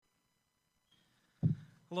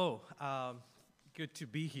Hello. Good to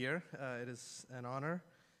be here. It is an honor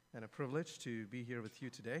and a privilege to be here with you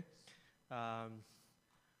today. I'm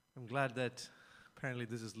glad that apparently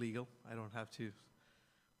this is legal. I don't have to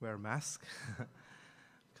wear a mask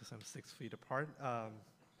because I'm 6 feet apart.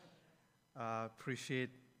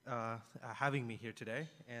 Appreciate having me here today,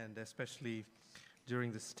 and especially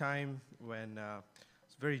during this time when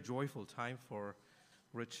it's a very joyful time for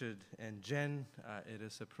Richard and Jen. It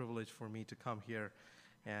is a privilege for me to come here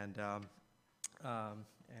and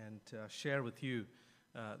share with you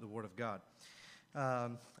the Word of God.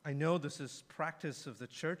 I know this is practice of the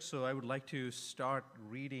church, so I would like to start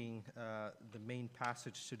reading the main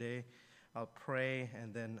passage today. I'll pray,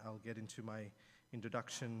 and then I'll get into my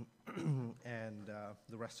introduction and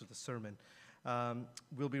the rest of the sermon.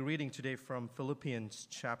 We'll be reading today from Philippians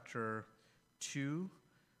chapter 2,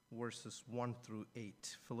 verses 1 through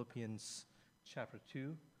 8. Philippians chapter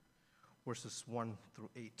 2, verses 1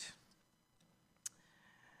 through 8.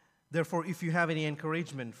 Therefore, if you have any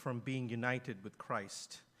encouragement from being united with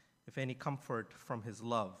Christ, if any comfort from his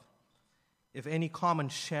love, if any common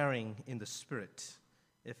sharing in the Spirit,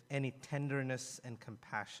 if any tenderness and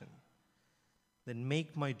compassion, then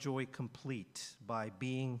make my joy complete by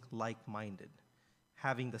being like-minded,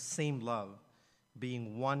 having the same love,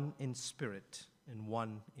 being one in spirit and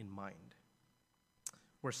one in mind.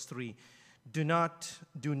 Verse 3, do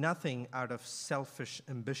nothing out of selfish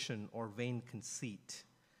ambition or vain conceit.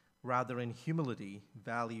 Rather, in humility,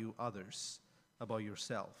 value others above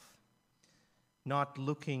yourself, not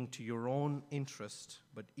looking to your own interest,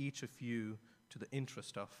 but each of you to the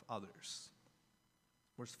interest of others.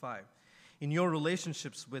 Verse 5, in your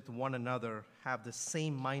relationships with one another, have the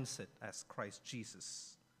same mindset as Christ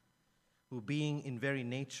Jesus, who being in very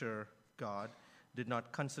nature God, did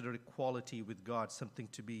not consider equality with God something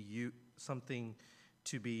to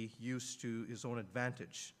be used to his own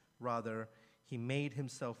advantage. Rather, he made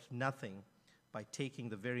himself nothing by taking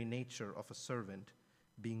the very nature of a servant,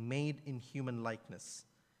 being made in human likeness,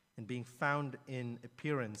 and being found in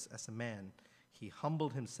appearance as a man, he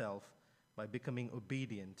humbled himself by becoming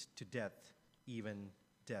obedient to death, even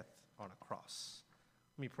death on a cross.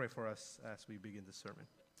 Let me pray for us as we begin the sermon.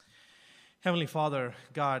 Heavenly Father,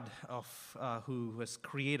 God who has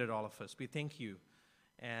created all of us, we thank you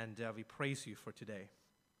and we praise you for today.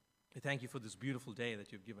 We thank you for this beautiful day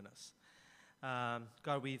that you've given us.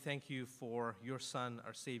 God, we thank you for your Son,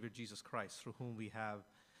 our Savior, Jesus Christ, through whom we have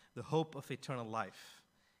the hope of eternal life.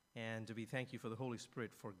 And we thank you for the Holy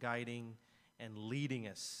Spirit for guiding and leading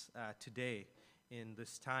us today in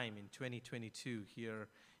this time in 2022 here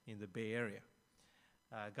in the Bay Area.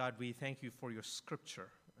 God, we thank you for your scripture,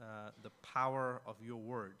 the power of your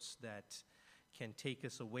words that can take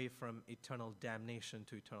us away from eternal damnation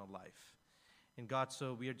to eternal life. And God,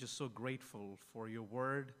 so we are just so grateful for your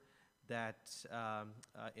word that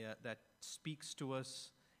speaks to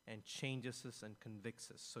us and changes us and convicts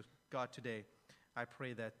us. So God, today I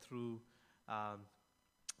pray that through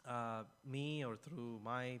me or through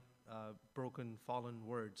my broken, fallen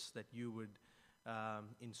words, that you would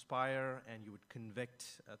inspire and you would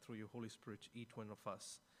convict through your Holy Spirit each one of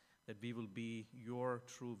us, that we will be your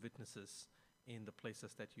true witnesses in the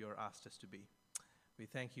places that you are asked us to be. We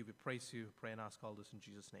thank you, we praise you, pray and ask all this in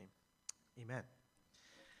Jesus' name. Amen.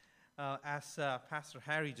 As Pastor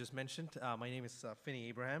Harry just mentioned, my name is Finny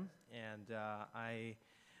Abraham, and I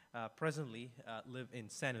presently live in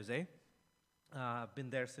San Jose. I've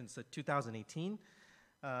been there since 2018,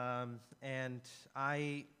 and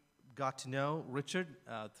I got to know Richard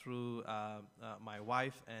through my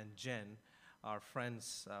wife and Jen, our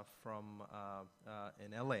friends from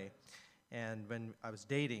in LA. And when I was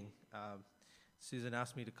dating, Susan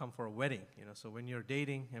asked me to come for a wedding. So when you're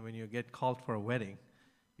dating and when you get called for a wedding,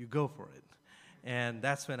 you go for it. And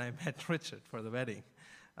that's when I met Richard for the wedding.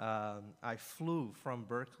 I flew from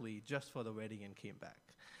Berkeley just for the wedding and came back.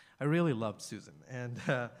 I really loved Susan. And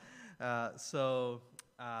so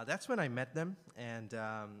that's when I met them. And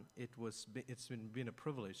it's been a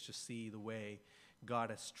privilege to see the way God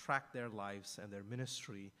has tracked their lives and their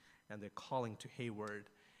ministry and their calling to Hayward.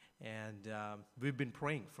 And we've been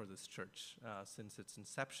praying for this church since its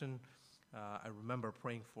inception. I remember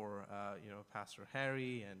praying for Pastor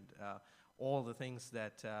Harry and all the things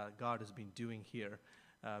that God has been doing here.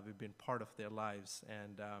 We've been part of their lives,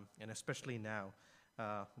 and especially now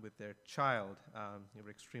with their child.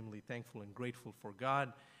 We're extremely thankful and grateful for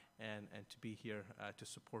God, and to be here to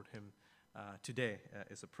support him today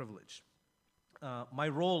is a privilege. My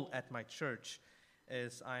role at my church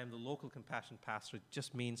is I am the local compassion pastor. It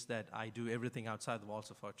just means that I do everything outside the walls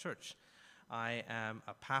of our church. I am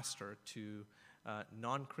a pastor to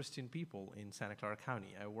non-Christian people in Santa Clara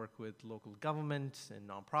County. I work with local government and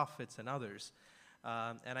nonprofits and others,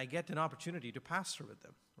 and I get an opportunity to pastor with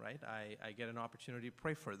them, right? I get an opportunity to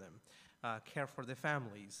pray for them, care for their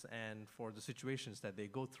families, and for the situations that they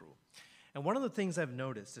go through. And one of the things I've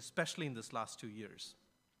noticed, especially in this last 2 years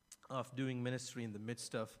of doing ministry in the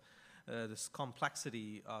midst of this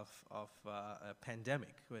complexity of a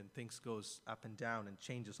pandemic, when things goes up and down and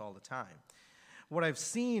changes all the time, what I've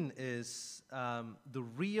seen is the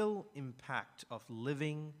real impact of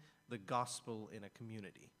living the gospel in a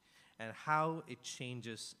community and how it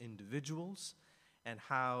changes individuals and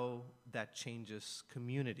how that changes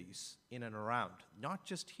communities in and around, not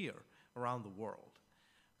just here, around the world.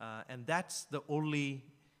 And that's the only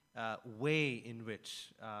way in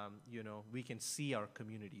which we can see our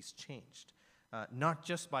communities changed. Not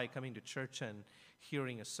just by coming to church and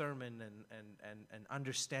hearing a sermon and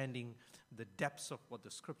understanding the depths of what the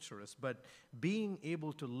scripture is, but being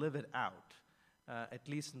able to live it out, at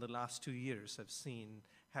least in the last 2 years, I've seen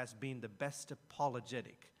has been the best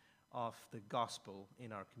apologetic of the gospel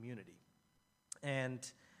in our community. And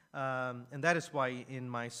that is why in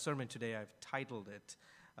my sermon today I've titled it,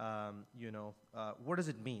 what does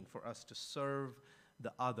it mean for us to serve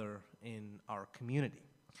the other in our community?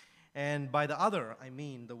 And by the other, I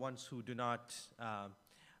mean the ones who do not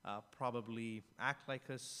probably act like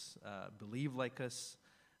us, believe like us,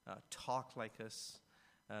 talk like us,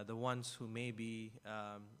 the ones who may be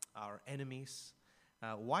our enemies.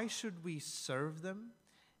 Why should we serve them?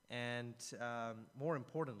 And more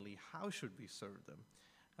importantly, how should we serve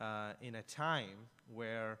them in a time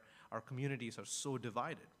where our communities are so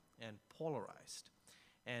divided and polarized?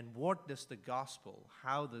 And what does the gospel,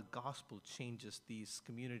 how the gospel changes these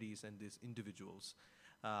communities and these individuals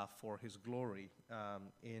for his glory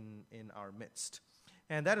in our midst?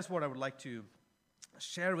 And that is what I would like to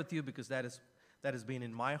share with you, because that has been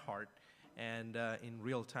in my heart and in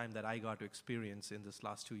real time that I got to experience in this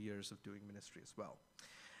last 2 years of doing ministry as well.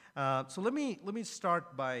 So let me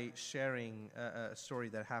start by sharing a story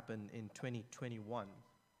that happened in 2021,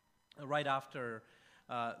 right after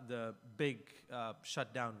the big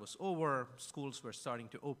shutdown was over. Schools were starting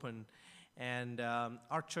to open, and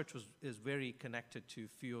our church is very connected to a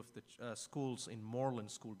few of the schools in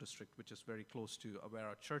Moreland School District, which is very close to where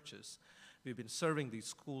our church is. We've been serving these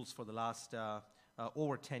schools for the last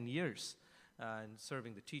over 10 years, and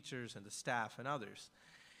serving the teachers and the staff and others.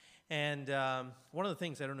 And one of the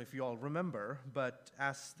things, I don't know if you all remember, but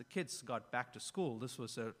as the kids got back to school, this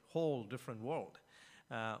was a whole different world.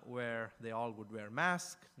 Where they all would wear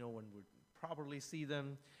masks, no one would properly see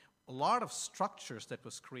them. A lot of structures that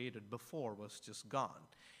was created before was just gone.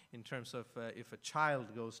 In terms of if a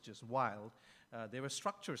child goes just wild, there were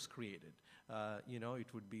structures created.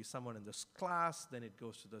 It would be someone in this class, then it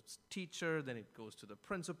goes to the teacher, then it goes to the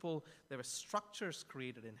principal. There were structures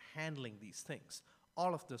created in handling these things.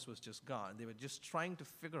 All of this was just gone. They were just trying to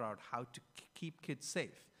figure out how to keep kids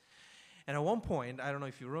safe. And at one point, I don't know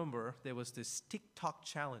if you remember, there was this TikTok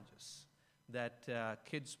challenges that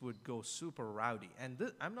kids would go super rowdy.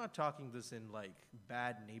 And I'm not talking this in like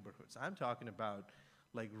bad neighborhoods. I'm talking about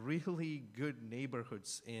like really good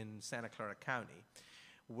neighborhoods in Santa Clara County,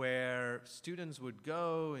 where students would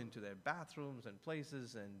go into their bathrooms and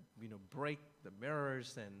places and break the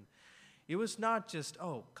mirrors. And it was not just,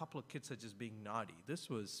 a couple of kids are just being naughty.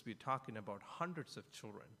 We're talking about hundreds of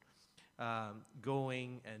children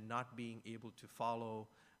going and not being able to follow,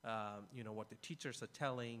 what the teachers are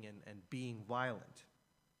telling and being violent.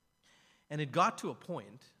 And it got to a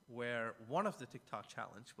point where one of the TikTok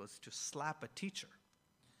challenge was to slap a teacher.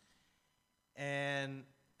 And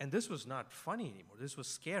this was not funny anymore. This was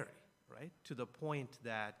scary, right? To the point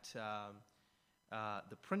that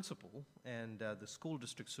the principal and the school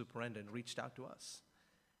district superintendent reached out to us,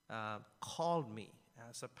 called me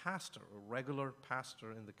as a pastor, a regular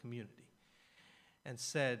pastor in the community, and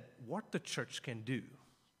said what the church can do.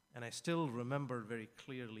 And I still remember very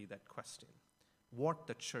clearly that question, what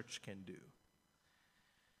the church can do.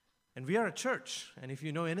 And we are a church, and if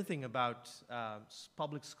you know anything about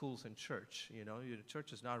public schools and church, the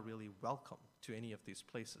church is not really welcome to any of these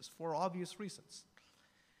places for obvious reasons.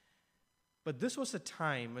 But this was a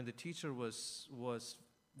time when the teacher was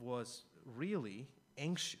really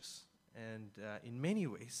anxious, and in many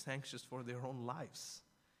ways anxious for their own lives,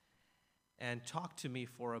 and talked to me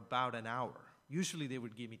for about an hour. Usually they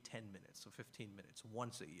would give me 10 minutes or 15 minutes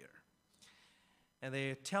once a year. And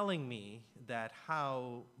they're telling me that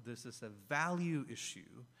how this is a value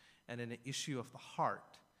issue and an issue of the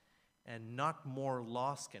heart, and not more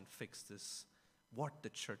laws can fix this, what the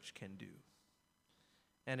church can do.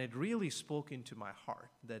 And it really spoke into my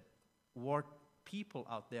heart that what people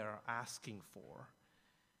out there are asking for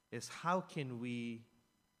is how can we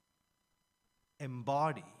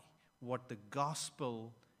embody what the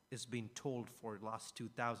gospel is being told for the last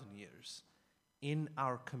 2,000 years in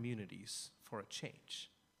our communities for a change.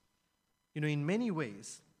 In many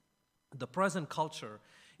ways, the present culture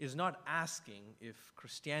is not asking if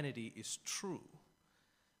Christianity is true.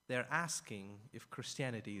 They're asking if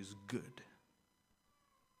Christianity is good.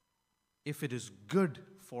 If it is good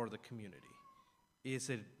for the community, is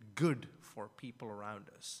it good for people around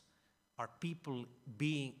us? Are people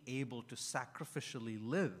being able to sacrificially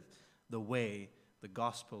live the way the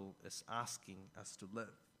gospel is asking us to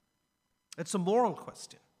live? It's a moral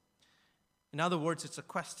question. In other words, it's a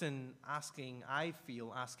question asking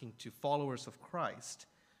to followers of Christ,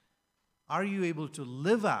 are you able to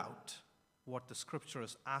live out what the Scripture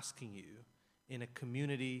is asking you in a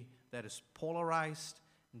community that is polarized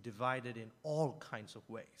and divided in all kinds of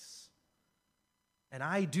ways? And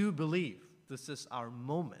I do believe this is our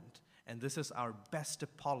moment, and this is our best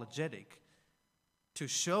apologetic to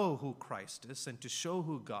show who Christ is and to show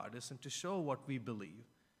who God is and to show what we believe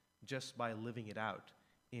just by living it out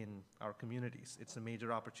in our communities. It's a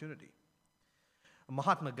major opportunity.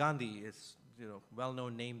 Mahatma Gandhi is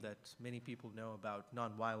well-known name that many people know about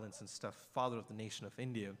nonviolence and stuff, father of the nation of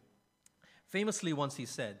India. Famously once he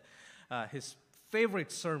said, his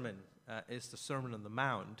favorite sermon is the Sermon on the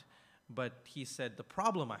Mount, but he said, the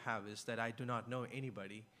problem I have is that I do not know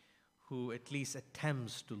anybody who at least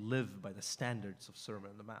attempts to live by the standards of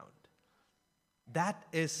Sermon on the Mount. That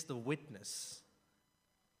is the witness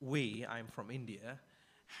I'm from India,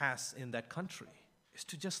 has in that country, is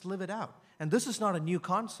to just live it out. And this is not a new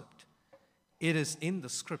concept. It is in the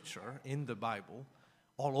Scripture, in the Bible,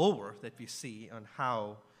 all over that we see on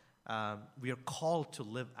how we are called to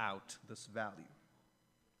live out this value.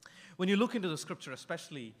 When you look into the Scripture,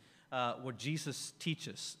 especially what Jesus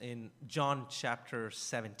teaches in John chapter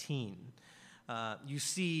 17, you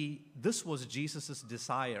see this was Jesus'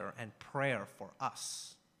 desire and prayer for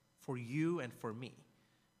us, for you and for me,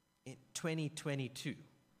 in 2022,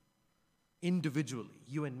 individually,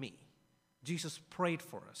 you and me. Jesus prayed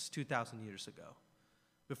for us 2,000 years ago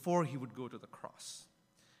before he would go to the cross.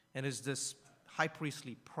 And it's this high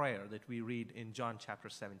priestly prayer that we read in John chapter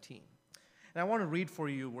 17. And I want to read for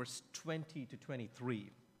you verse 20 to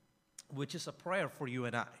 23, which is a prayer for you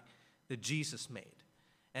and I that Jesus made.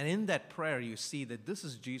 And in that prayer, you see that this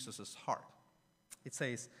is Jesus' heart. It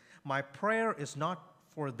says, "My prayer is not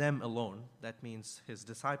for them alone," that means his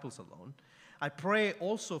disciples alone. "I pray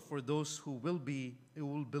also for those who will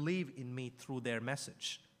believe in me through their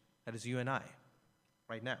message," that is you and I,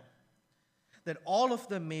 right now, "that all of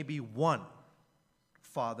them may be one,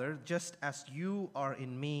 Father, just as you are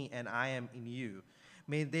in me and I am in you.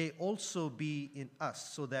 May they also be in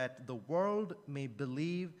us, so that the world may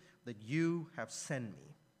believe that you have sent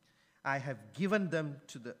me. I have given them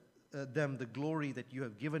the glory that you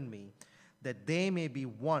have given me, that they may be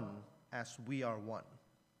one as we are one.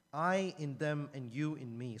 I in them and you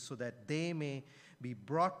in me, so that they may be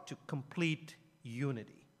brought to complete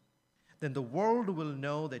unity. Then the world will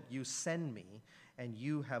know that you sent me and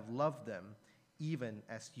you have loved them, even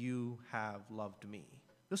as you have loved me."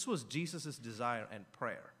 This was Jesus' desire and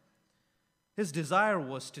prayer. His desire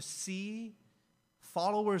was to see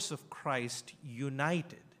followers of Christ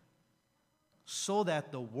united so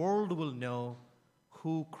that the world will know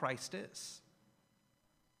who Christ is.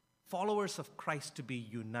 Followers of Christ to be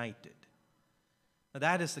united. Now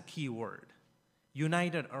that is the key word.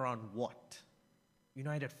 United around what?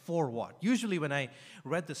 United for what? Usually when I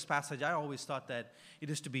read this passage, I always thought that it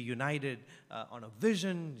is to be united on a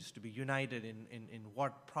vision, it is to be united in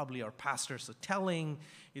what probably our pastors are telling,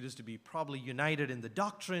 it is to be probably united in the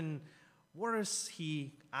doctrine. What is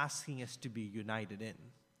he asking us to be united in?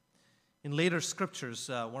 In later scriptures,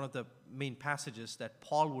 one of the main passages that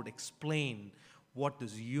Paul would explain what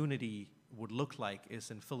this unity would look like is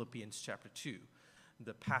in Philippians chapter 2,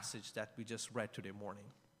 the passage that we just read today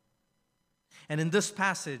morning. And in this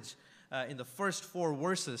passage, in the first 4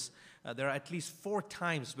 verses, there are at least 4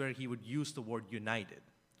 times where he would use the word united,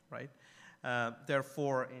 right?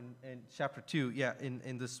 Therefore, in chapter 2,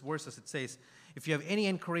 in this verses, it says, "If you have any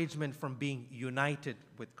encouragement from being united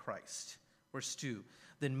with Christ," verse 2,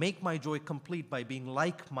 "then make my joy complete by being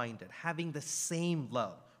like-minded, having the same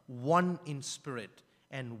love, one in spirit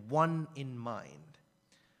and one in mind."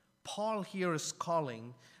 Paul here is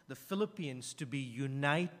calling the Philippians to be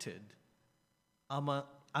united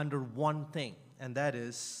under one thing, and that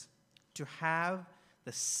is to have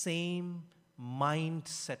the same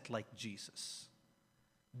mindset like Jesus.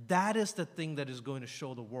 That is the thing that is going to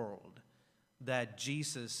show the world that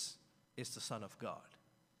Jesus is the Son of God.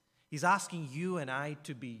 He's asking you and I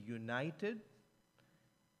to be united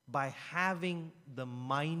by having the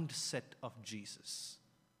mindset of Jesus.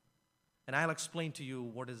 And I'll explain to you,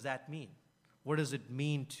 what does that mean? What does it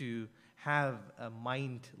mean to have a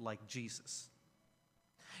mind like Jesus?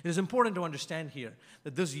 It is important to understand here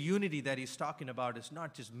that this unity that he's talking about is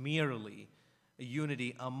not just merely a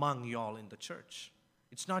unity among y'all in the church.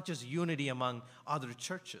 It's not just unity among other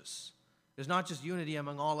churches. It's not just unity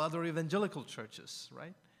among all other evangelical churches,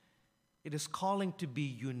 right? It is calling to be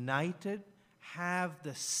united, have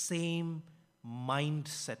the same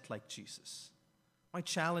mindset like Jesus. My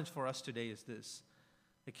challenge for us today is this: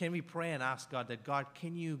 that can we pray and ask God that, God,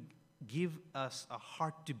 can you give us a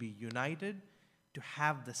heart to be united, to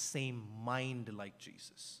have the same mind like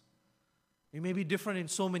Jesus? We may be different in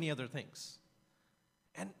so many other things,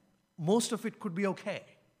 and most of it could be okay.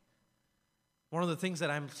 One of the things that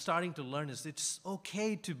I'm starting to learn is it's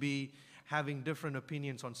okay to be having different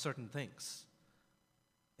opinions on certain things.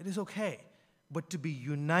 It is okay. But to be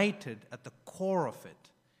united at the core of it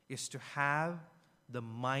is to have the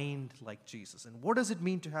mind like Jesus. And what does it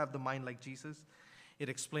mean to have the mind like Jesus? It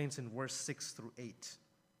explains in verse 6 through 8.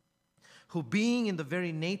 Who being in the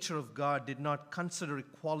very nature of God did not consider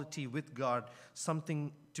equality with God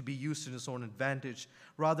something to be used in his own advantage.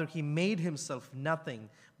 Rather, he made himself nothing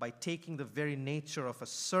by taking the very nature of a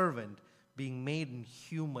servant, being made in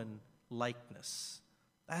human likeness.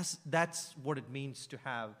 That's what it means to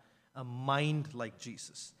have a mind like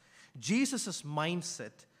Jesus. Jesus'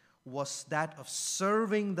 mindset was that of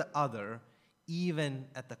serving the other even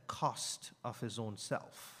at the cost of his own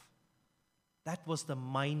self. That was the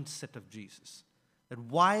mindset of Jesus. That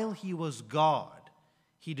while he was God,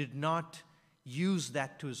 he did not use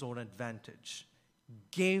that to his own advantage.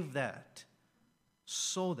 Gave that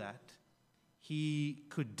so that he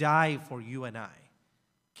could die for you and I.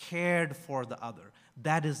 Cared for the other.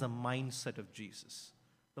 That is the mindset of Jesus.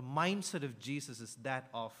 The mindset of Jesus is that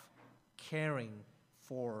of caring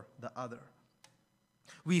for the other.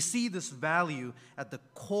 We see this value at the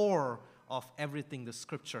core of everything the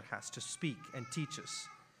Scripture has to speak and teach us.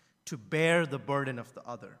 To bear the burden of the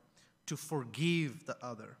other, to forgive the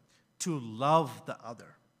other, to love the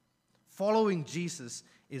other. Following Jesus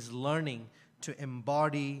is learning to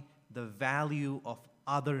embody the value of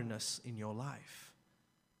otherness in your life.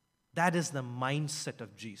 That is the mindset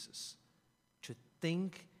of Jesus. To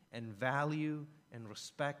think and value and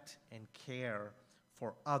respect and care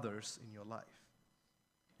for others in your life.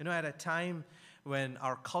 You know, at a time when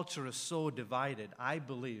our culture is so divided, I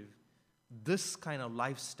believe this kind of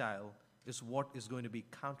lifestyle is what is going to be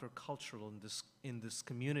countercultural in this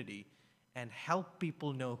community and help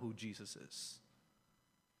people know who Jesus is.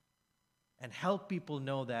 And help people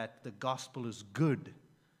know that the gospel is good,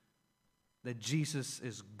 that Jesus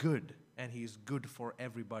is good, and he's good for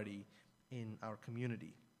everybody in our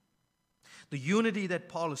community. The unity that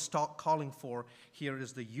Paul is calling for here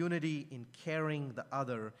is the unity in caring the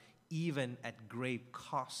other even at great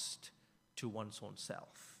cost to one's own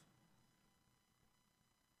self.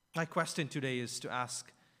 My question today is to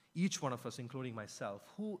ask each one of us, including myself,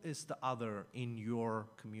 who is the other in your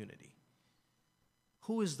community?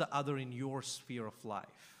 Who is the other in your sphere of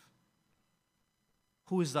life?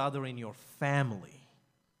 Who is the other in your family?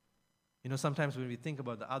 You know, sometimes when we think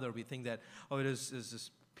about the other, we think that, oh, it is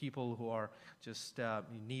just people who are just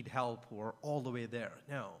need help, who are all the way there.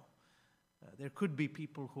 No. There could be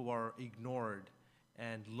people who are ignored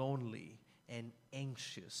and lonely and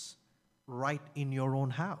anxious right in your own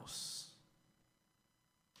house,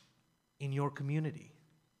 in your community,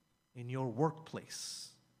 in your workplace.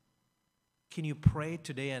 Can you pray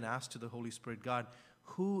today and ask to the Holy Spirit, God,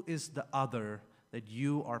 who is the other that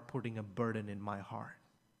you are putting a burden in my heart?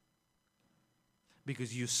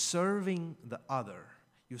 Because you serving the other,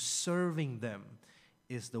 you serving them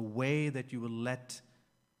is the way that you will let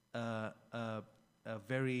a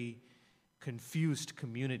very confused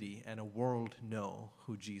community and a world know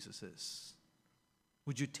who Jesus is.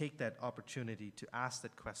 Would you take that opportunity to ask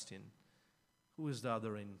that question? Who is the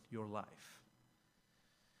other in your life?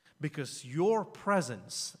 Because your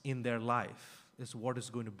presence in their life is what is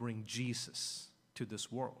going to bring Jesus to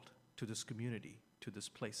this world, to this community, to these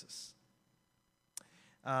places.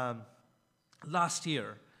 Last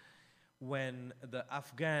year, when the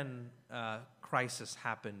Afghan crisis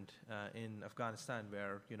happened in Afghanistan,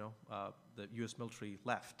 where the U.S. military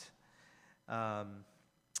left,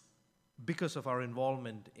 because of our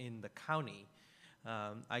involvement in the county,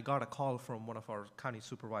 I got a call from one of our county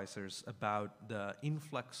supervisors about the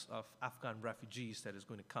influx of Afghan refugees that is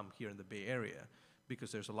going to come here in the Bay Area,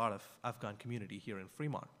 because there's a lot of Afghan community here in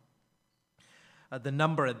Fremont. The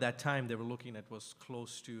number at that time they were looking at was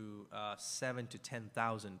close to 7,000 to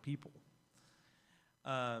 10,000 people.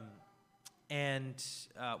 And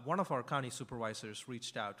one of our county supervisors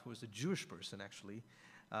reached out, who was a Jewish person actually,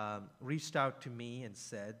 reached out to me and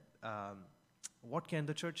said, what can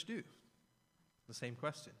the church do? The same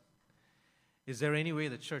question. Is there any way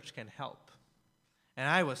the church can help? And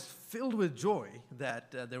I was filled with joy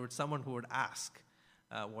that there was someone who would ask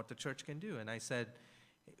what the church can do. And I said,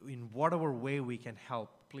 in whatever way we can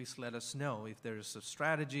help, please let us know. If there is a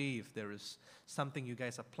strategy, if there is something you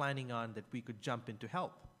guys are planning on that we could jump in to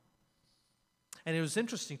help. And it was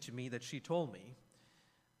interesting to me that she told me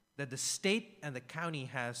that the state and the county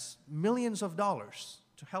has millions of dollars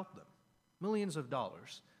to help them. Millions of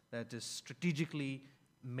dollars that is strategically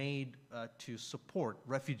made to support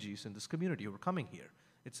refugees in this community who are coming here.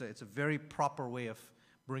 It's a very proper way of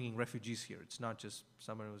bringing refugees here. It's not just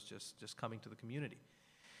someone who's just coming to the community.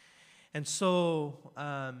 And so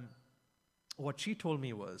what she told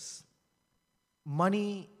me was,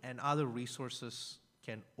 money and other resources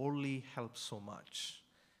can only help so much.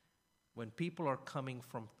 When people are coming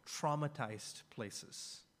from traumatized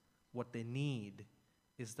places, what they need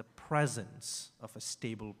is the presence of a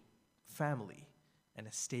stable family and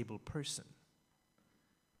a stable person.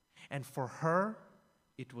 And for her,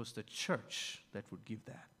 it was the church that would give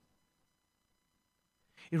that.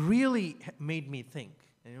 It really made me think.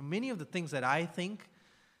 And many of the things that I think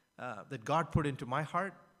that God put into my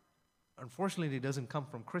heart, unfortunately, it doesn't come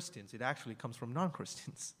from Christians. It actually comes from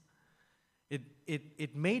non-Christians.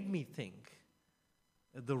 It made me think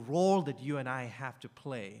the role that you and I have to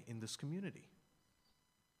play in this community.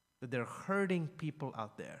 That there are hurting people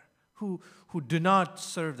out there who do not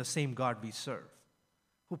serve the same God we serve,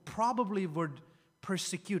 who probably would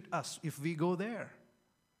persecute us if we go there,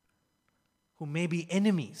 who may be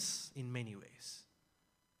enemies in many ways,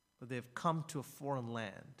 but they've come to a foreign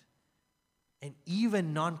land. And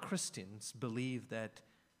even non-Christians believe that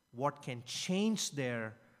what can change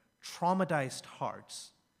their traumatized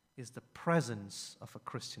hearts is the presence of a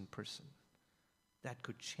Christian person. That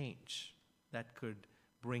could change, that could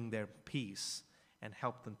bring their peace and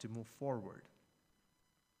help them to move forward.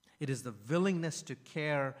 It is the willingness to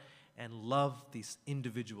care and love these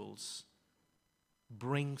individuals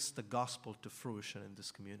brings the gospel to fruition in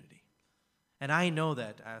this community. And I know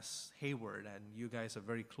that as Hayward, and you guys are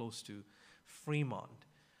very close to Fremont,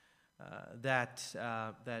 that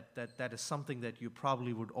is something that you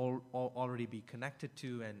probably would already be connected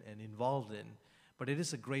to and involved in. But it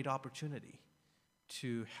is a great opportunity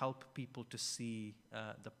to help people to see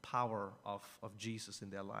the power of Jesus in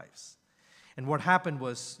their lives. And what happened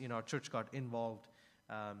was, our church got involved.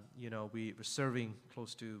 We were serving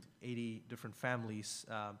close to 80 different families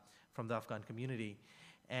from the Afghan community.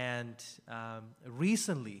 And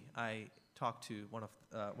recently, I talked to one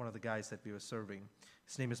of the guys that we were serving.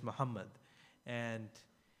 His name is Muhammad, and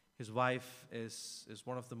his wife is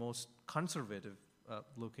one of the most conservative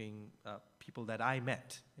looking people that I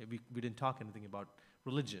met. We didn't talk anything about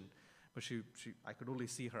religion, but I could only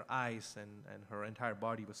see her eyes, and her entire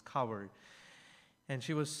body was covered. And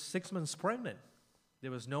she was 6 months pregnant.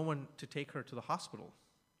 There was no one to take her to the hospital,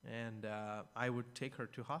 and I would take her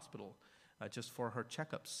to hospital just for her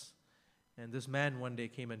checkups. And this man one day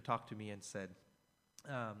came and talked to me and said,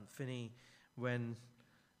 Finny, when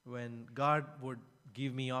God would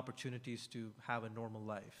give me opportunities to have a normal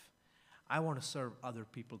life, I want to serve other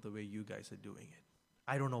people the way you guys are doing it.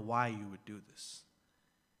 I don't know why you would do this.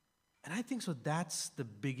 And I think so that's the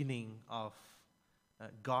beginning of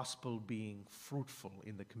gospel being fruitful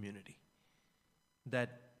in the community.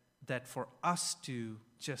 That for us to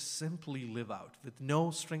just simply live out with no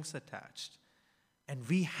strings attached, and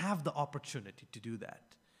we have the opportunity to do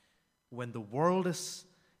that. When the world is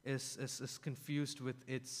confused with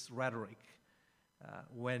its rhetoric,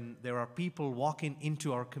 when there are people walking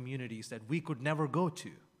into our communities that we could never go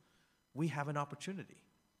to, we have an opportunity.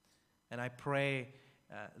 And I pray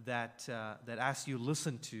that as you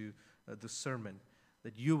listen to the sermon,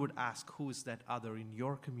 that you would ask, who is that other in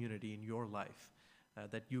your community, in your life,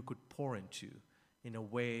 that you could pour into in a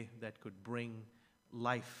way that could bring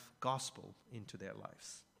life, gospel into their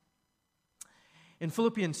lives. In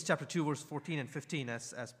Philippians chapter 2, verse 14 and 15,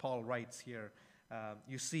 as Paul writes here,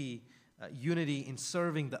 you see unity in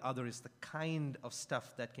serving the other is the kind of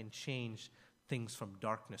stuff that can change things from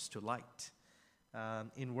darkness to light.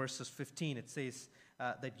 In verses 15, it says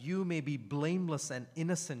that you may be blameless and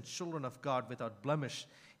innocent children of God without blemish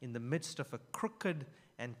in the midst of a crooked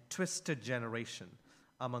and twisted generation,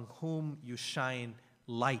 among whom you shine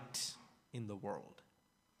light in the world.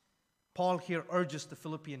 Paul here urges the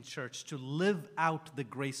Philippian church to live out the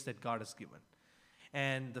grace that God has given.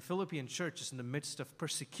 And the Philippian church is in the midst of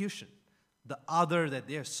persecution. The other that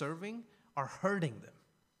they are serving are hurting them,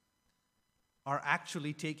 are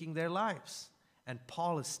actually taking their lives. And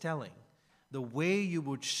Paul is telling, the way you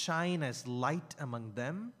would shine as light among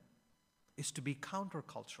them is to be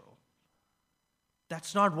countercultural.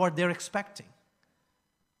 That's not what they're expecting.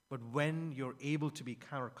 But when you're able to be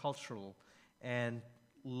countercultural and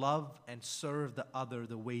love and serve the other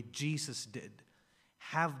the way Jesus did,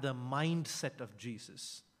 have the mindset of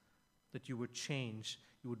Jesus, that you would change,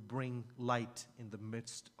 you would bring light in the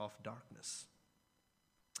midst of darkness.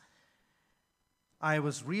 I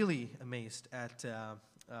was really amazed at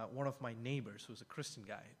one of my neighbors, who's a Christian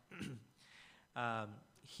guy.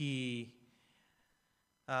 He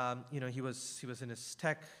was in his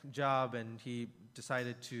tech job, and he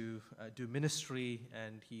decided to do ministry,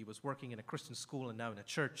 and he was working in a Christian school and now in a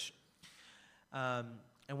church.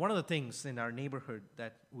 And one of the things in our neighborhood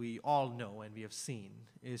that we all know and we have seen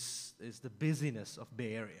is the busyness of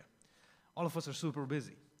Bay Area. All of us are super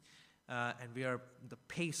busy, and we are the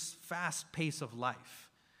fast pace of life.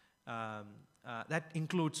 That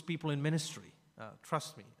includes people in ministry.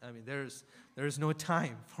 Trust me. I mean, there is no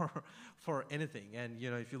time for anything. And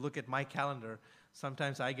if you look at my calendar,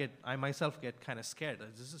 sometimes I myself get kind of scared.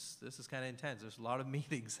 This is kind of intense. There's a lot of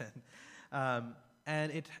meetings,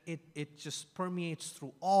 and it just permeates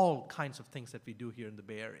through all kinds of things that we do here in the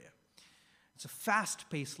Bay Area. It's a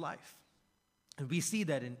fast-paced life, and we see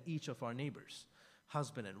that in each of our neighbors,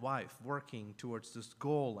 husband and wife, working towards this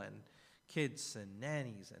goal, and kids and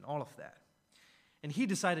nannies and all of that. And he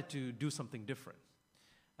decided to do something different.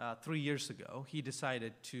 3 years ago, he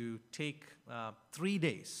decided to take 3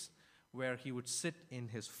 days where he would sit in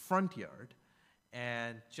his front yard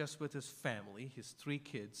and just with his family, his 3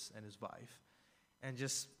 kids and his wife, and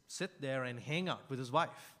just sit there and hang out with his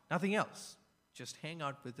wife. Nothing else. Just hang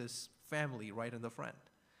out with his family right in the front.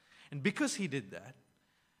 And because he did that,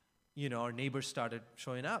 our neighbors started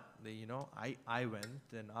showing up. I went,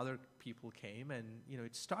 and other people came, and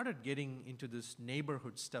it started getting into this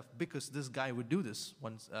neighborhood stuff because this guy would do this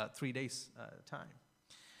once 3 days at a time.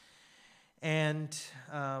 And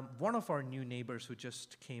one of our new neighbors who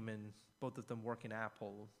just came in, both of them work in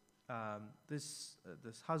Apple. This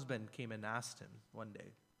husband came and asked him one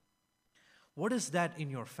day, "What is that in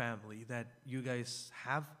your family that you guys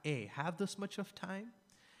have this much of time,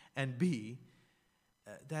 and B,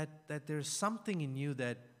 that there's something in you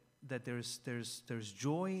that there's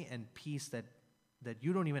joy and peace that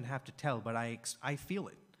you don't even have to tell, but I feel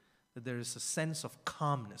it, that there is a sense of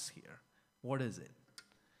calmness here. What is it?"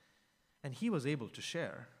 And he was able to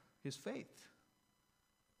share his faith,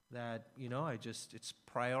 that it's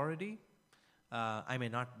priority. I may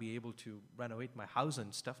not be able to renovate my house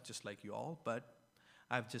and stuff just like you all, but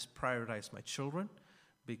I've just prioritized my children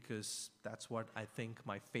because that's what I think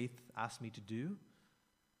my faith asked me to do.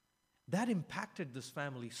 That impacted this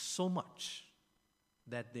family so much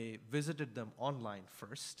that they visited them online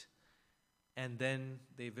first, and then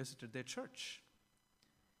they visited their church.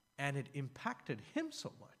 And it impacted him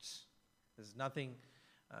so much. There's nothing,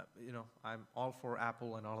 I'm all for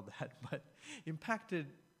Apple and all of that, but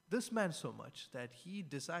impacted this man so much that he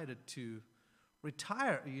decided to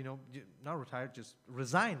retire, not retire, just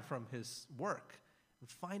resign from his work and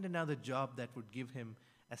find another job that would give him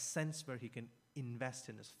a sense where he can invest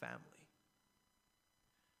in his family.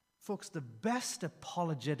 Folks, the best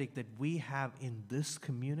apologetic that we have in this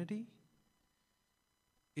community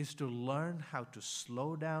is to learn how to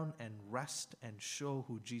slow down and rest and show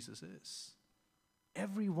who Jesus is.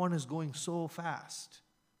 Everyone is going so fast.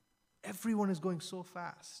 Everyone is going so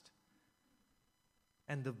fast.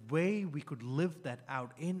 And the way we could live that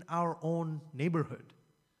out in our own neighborhood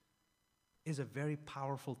is a very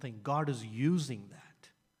powerful thing. God is using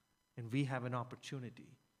that, and we have an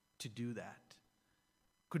opportunity to do that.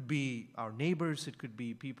 Could be our neighbors, it could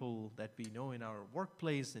be people that we know in our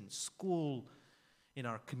workplace, in school, in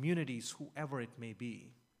our communities, whoever it may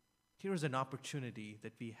be. Here is an opportunity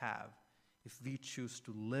that we have if we choose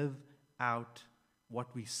to live out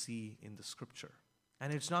what we see in the Scripture.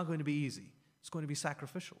 And it's not going to be easy. It's going to be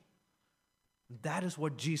sacrificial. That is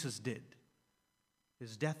what Jesus did.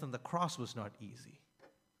 His death on the cross was not easy.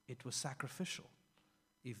 It was sacrificial.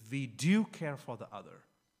 If we do care for the other,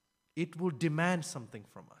 it will demand something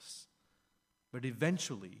from us. But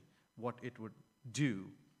eventually, what it would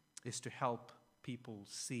do is to help people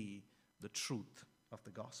see the truth of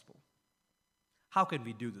the gospel. How can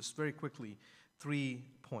we do this? Very quickly, 3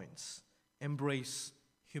 points. Embrace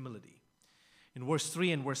humility. In verse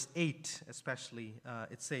 3 and verse 8 especially,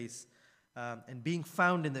 it says, and being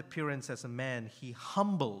found in the appearance as a man, he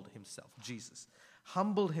humbled himself, Jesus,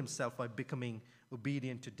 humbled himself by becoming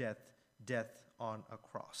obedient to death, death on a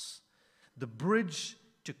cross. The bridge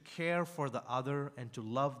to care for the other and to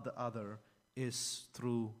love the other is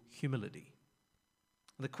through humility.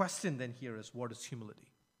 The question then here is, what is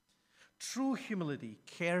humility? True humility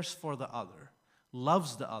cares for the other,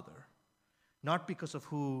 loves the other, not because of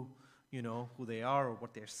who they are or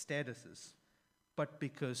what their status is, but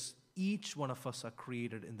because each one of us are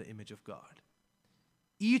created in the image of God.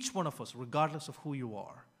 Each one of us, regardless of who you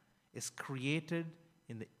are, is created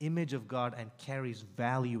in the image of God and carries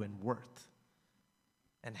value and worth.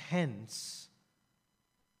 And hence,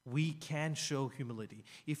 we can show humility.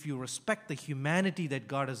 If you respect the humanity that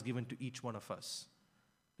God has given to each one of us,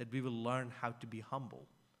 that we will learn how to be humble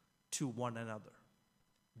to one another.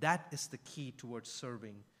 That is the key towards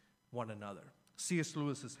serving one another. C.S.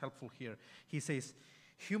 Lewis is helpful here. He says,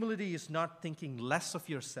 humility is not thinking less of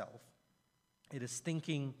yourself. It is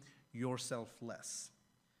thinking yourself less.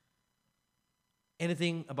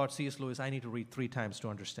 Anything about C.S. Lewis, I need to read 3 times to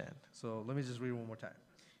understand. So let me just read one more time.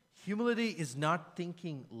 Humility is not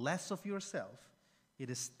thinking less of yourself. It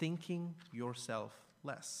is thinking yourself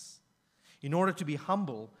less. In order to be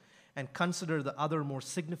humble and consider the other more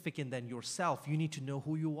significant than yourself, you need to know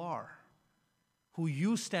who you are. Who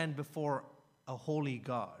you stand before a holy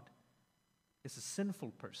God is a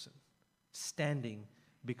sinful person standing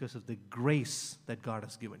because of the grace that God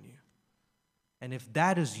has given you. And if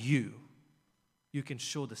that is you, you can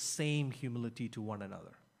show the same humility to one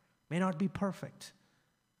another. May not be perfect,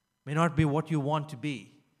 may not be what you want to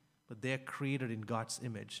be, but they're created in God's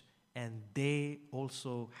image, and they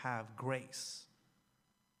also have grace.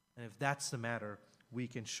 And if that's the matter, we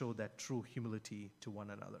can show that true humility to one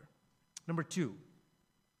another. Number 2,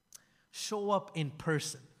 show up in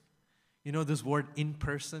person. You know, this word in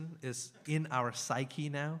person is in our psyche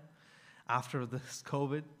now after this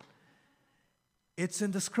COVID. It's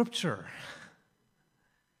in the scripture.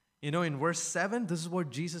 You know, in verse 7, this is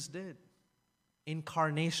what Jesus did.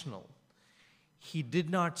 Incarnational. He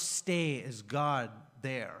did not stay as God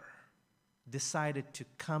there. Decided to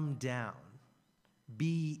come down,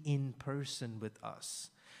 be in person with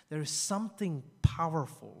us. There is something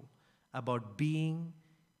powerful about being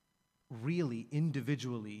really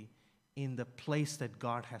individually in the place that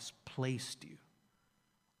God has placed you.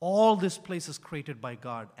 All this place is created by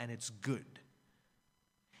God, and it's good.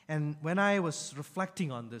 And when I was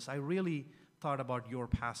reflecting on this, I really thought about your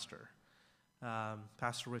pastor,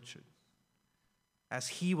 Pastor Richard. As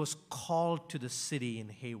he was called to the city in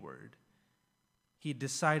Hayward, he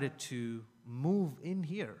decided to move in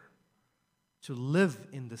here, to live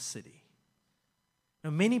in the city. Now,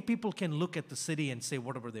 many people can look at the city and say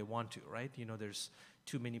whatever they want to, right? You know, there's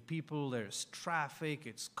too many people, there's traffic,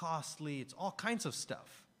 it's costly, it's all kinds of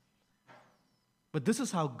stuff. But this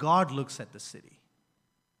is how God looks at the city.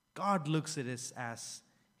 God looks at it as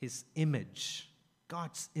His image,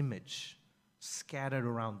 God's image, scattered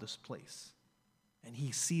around this place. And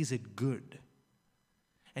He sees it good.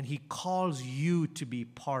 And He calls you to be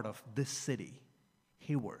part of this city,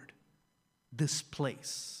 Hayward, this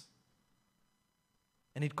place.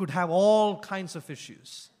 And it could have all kinds of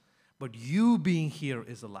issues, but you being here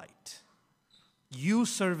is a light. You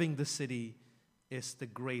serving the city is the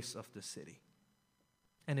grace of the city.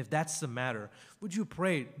 And if that's the matter, would you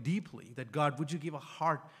pray deeply that God, would you give a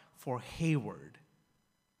heart for Hayward?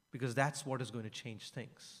 Because that's what is going to change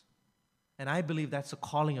things. And I believe that's the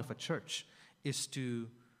calling of a church, is to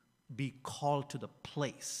be called to the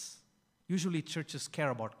place. Usually churches care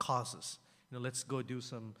about causes. You know, let's go do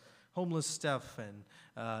some homeless stuff and,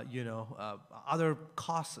 other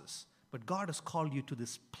causes. But God has called you to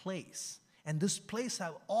this place. And this place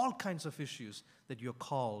have all kinds of issues that you're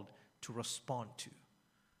called to respond to.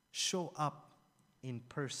 Show up in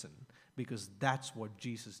person, because that's what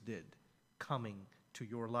Jesus did, coming to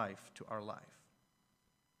your life, to our life.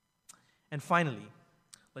 And finally,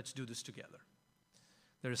 let's do this together.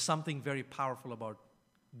 There is something very powerful about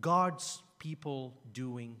God's people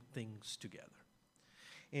doing things together.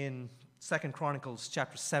 In 2 Chronicles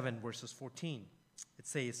chapter 7, verses 14, it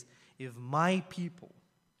says, "If my people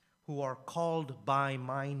who are called by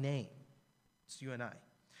my name," it's you and I,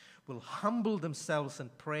 "will humble themselves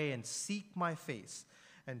and pray and seek my face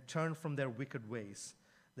and turn from their wicked ways,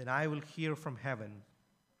 then I will hear from heaven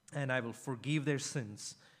and I will forgive their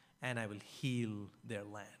sins and I will heal their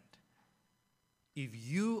land." If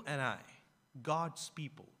you and I, God's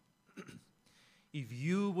people, if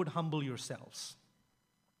you would humble yourselves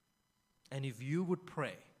and if you would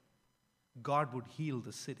pray, God would heal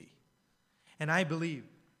the city. And I believe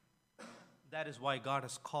that is why God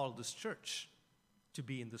has called this church to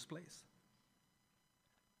be in this place.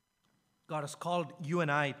 God has called you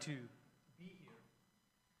and I to be here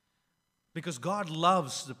Because God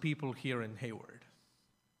loves the people here in Hayward.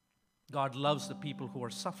 God loves the people who are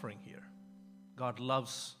suffering here. God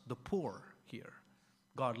loves the poor here.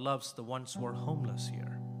 God loves the ones who are homeless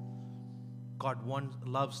here. God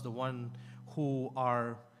loves the one who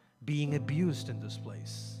are being abused in this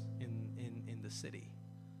place, in the city.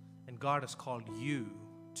 And God has called you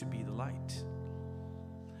to be the light.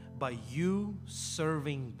 By you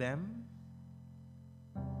serving them,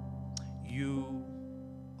 you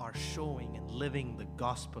are showing and living the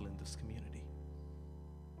gospel in this community.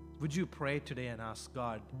 Would you pray today and ask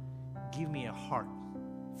God, give me a heart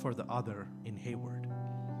for the other in Hayward.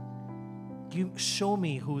 Show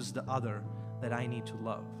me who's the other that I need to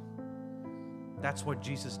love. That's what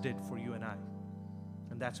Jesus did for you and I.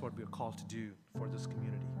 And that's what we're called to do for this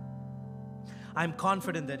community. I'm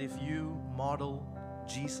confident that if you model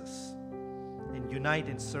Jesus and unite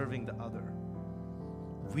in serving the other,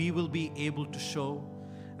 we will be able to show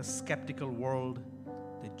a skeptical world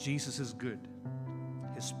that Jesus is good,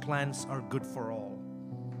 His plans are good for all,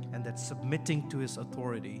 and that submitting to His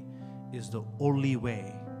authority is the only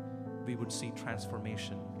way we would see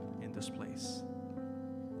transformation in this place.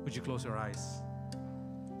 Would you close your eyes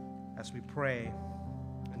as we pray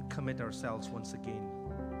and commit ourselves once again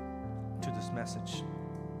to this message?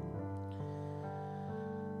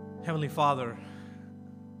 Heavenly Father,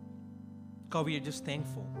 God, we are just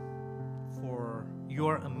thankful for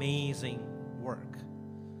your amazing work,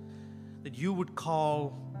 that you would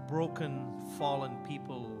call broken, fallen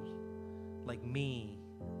people like me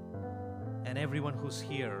and everyone who's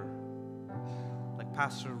here, like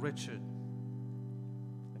Pastor Richard,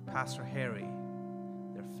 like Pastor Harry,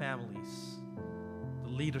 their families, the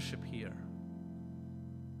leadership here,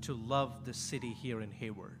 to love the city here in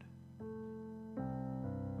Hayward.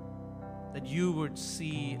 That you would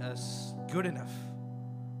see us good enough,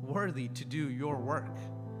 worthy to do your work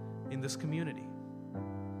in this community.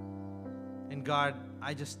 And God,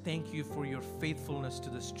 I just thank you for your faithfulness to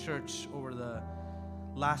this church over the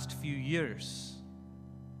last few years,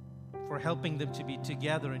 for helping them to be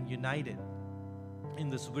together and united in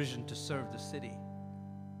this vision to serve the city.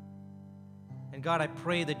 And God, I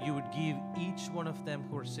pray that you would give each one of them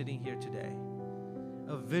who are sitting here today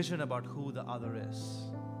a vision about who the other is.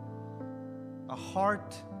 A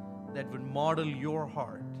heart that would model your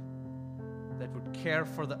heart, that would care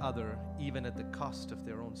for the other even at the cost of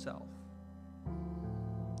their own self.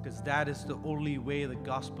 Because that is the only way the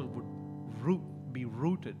gospel would be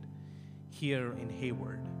rooted here in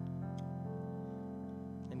Hayward.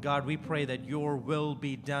 And God, we pray that your will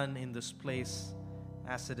be done in this place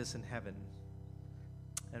as it is in heaven.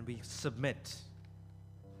 And we submit,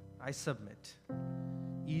 I submit,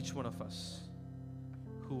 each one of us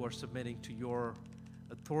who are submitting to your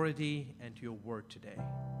authority and to your word today.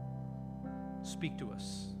 Speak to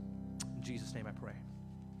us. In Jesus' name I pray.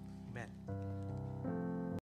 Amen.